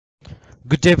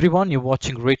Good day everyone, you're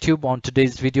watching RayTube. On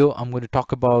today's video, I'm going to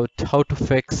talk about how to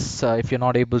fix if you're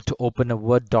not able to open a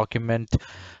Word document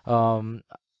um,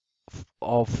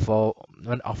 of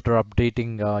when after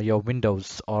updating your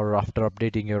Windows or after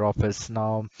updating your Office.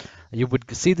 Now, you would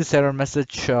see this error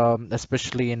message,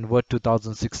 especially in Word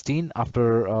 2016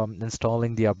 after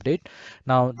installing the update.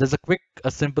 Now, there's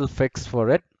a simple fix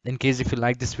for it. In case if you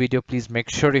like this video, please make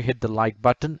sure you hit the like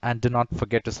button and do not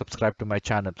forget to subscribe to my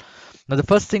channel. Now, the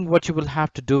first thing what you will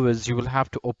have to do is you will have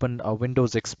to open a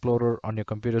Windows Explorer on your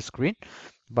computer screen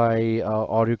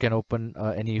or you can open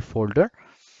any folder.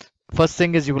 First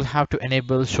thing is you will have to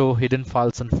enable show hidden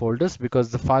files and folders because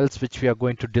the files which we are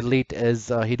going to delete is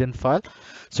a hidden file.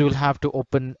 So you'll have to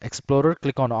open Explorer,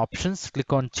 click on Options,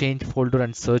 click on Change Folder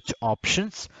and Search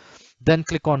Options. Then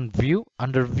click on View.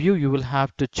 Under View, you will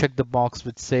have to check the box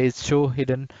which says Show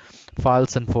Hidden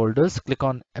Files and Folders. Click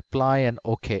on Apply and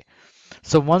OK.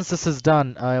 So once this is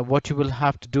done, what you will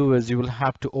have to do is you will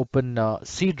have to open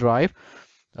C drive.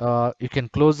 You can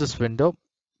close this window,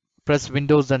 press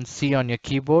Windows and C on your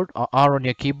keyboard or R on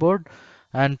your keyboard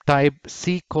and type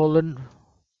C colon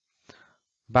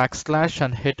backslash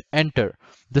and hit enter.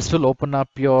 This will open up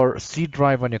your C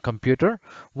drive on your computer.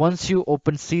 Once you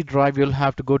open C drive, you'll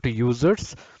have to go to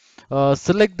users.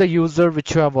 Select the user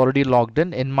which you have already logged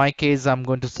in. In my case, I'm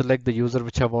going to select the user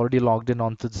which I've already logged in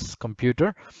onto this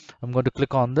computer. I'm going to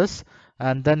click on this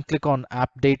and then click on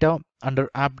App Data. Under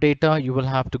App Data, you will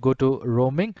have to go to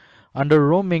Roaming. Under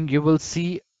Roaming, you will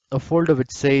see a folder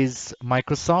which says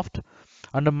Microsoft.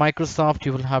 Under Microsoft,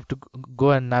 you will have to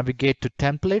go and navigate to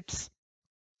Templates.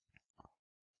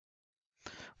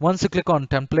 Once you click on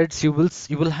templates,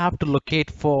 you will have to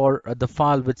locate for the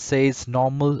file which says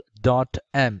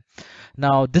Normal.m.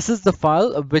 Now this is the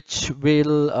file which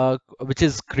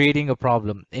is creating a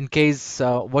problem. In case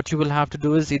what you will have to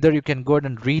do is either you can go ahead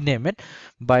and rename it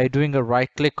by doing a right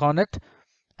click on it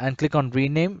and click on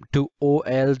rename to old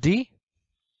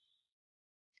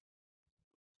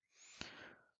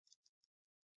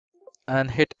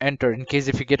and hit enter. In case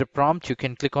if you get a prompt, you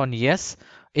can click on yes.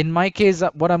 In my case,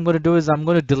 what I'm going to do is I'm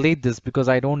going to delete this because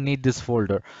I don't need this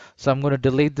folder. So I'm going to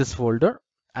delete this folder.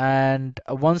 And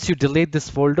once you delete this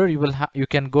folder, you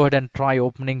can go ahead and try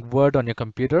opening Word on your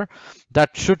computer. That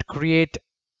should create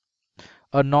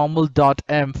a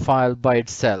normal.m file by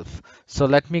itself. So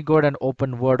let me go ahead and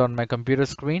open Word on my computer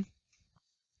screen.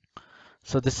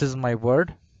 So this is my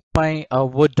Word. My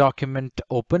Word document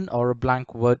open or a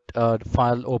blank Word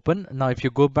file open. Now, if you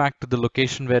go back to the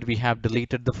location where we have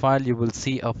deleted the file, you will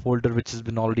see a folder which has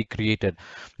been already created.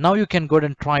 Now you can go ahead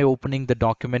and try opening the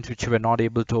document which you were not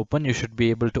able to open. You should be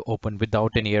able to open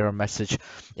without any error message.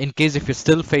 In case if you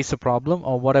still face a problem,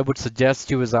 or what I would suggest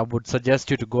you is I would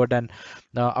suggest you to go ahead and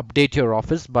update your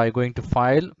Office by going to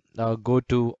File, go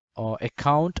to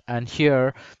account, and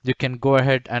here you can go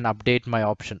ahead and update my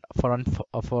option.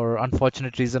 For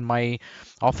unfortunate reason, my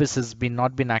Office has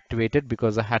not been activated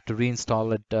because I had to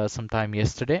reinstall it sometime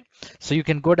yesterday. So you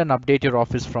can go ahead and update your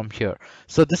Office from here.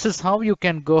 So this is how you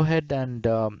can go ahead and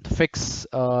fix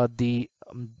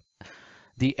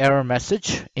the error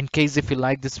message. In case if you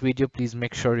like this video, please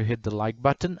make sure you hit the like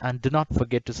button and do not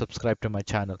forget to subscribe to my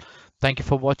channel. Thank you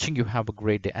for watching. You have a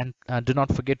great day, and do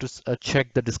not forget to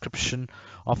check the description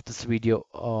of this video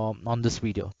on this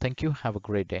video. Thank you. Have a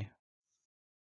great day.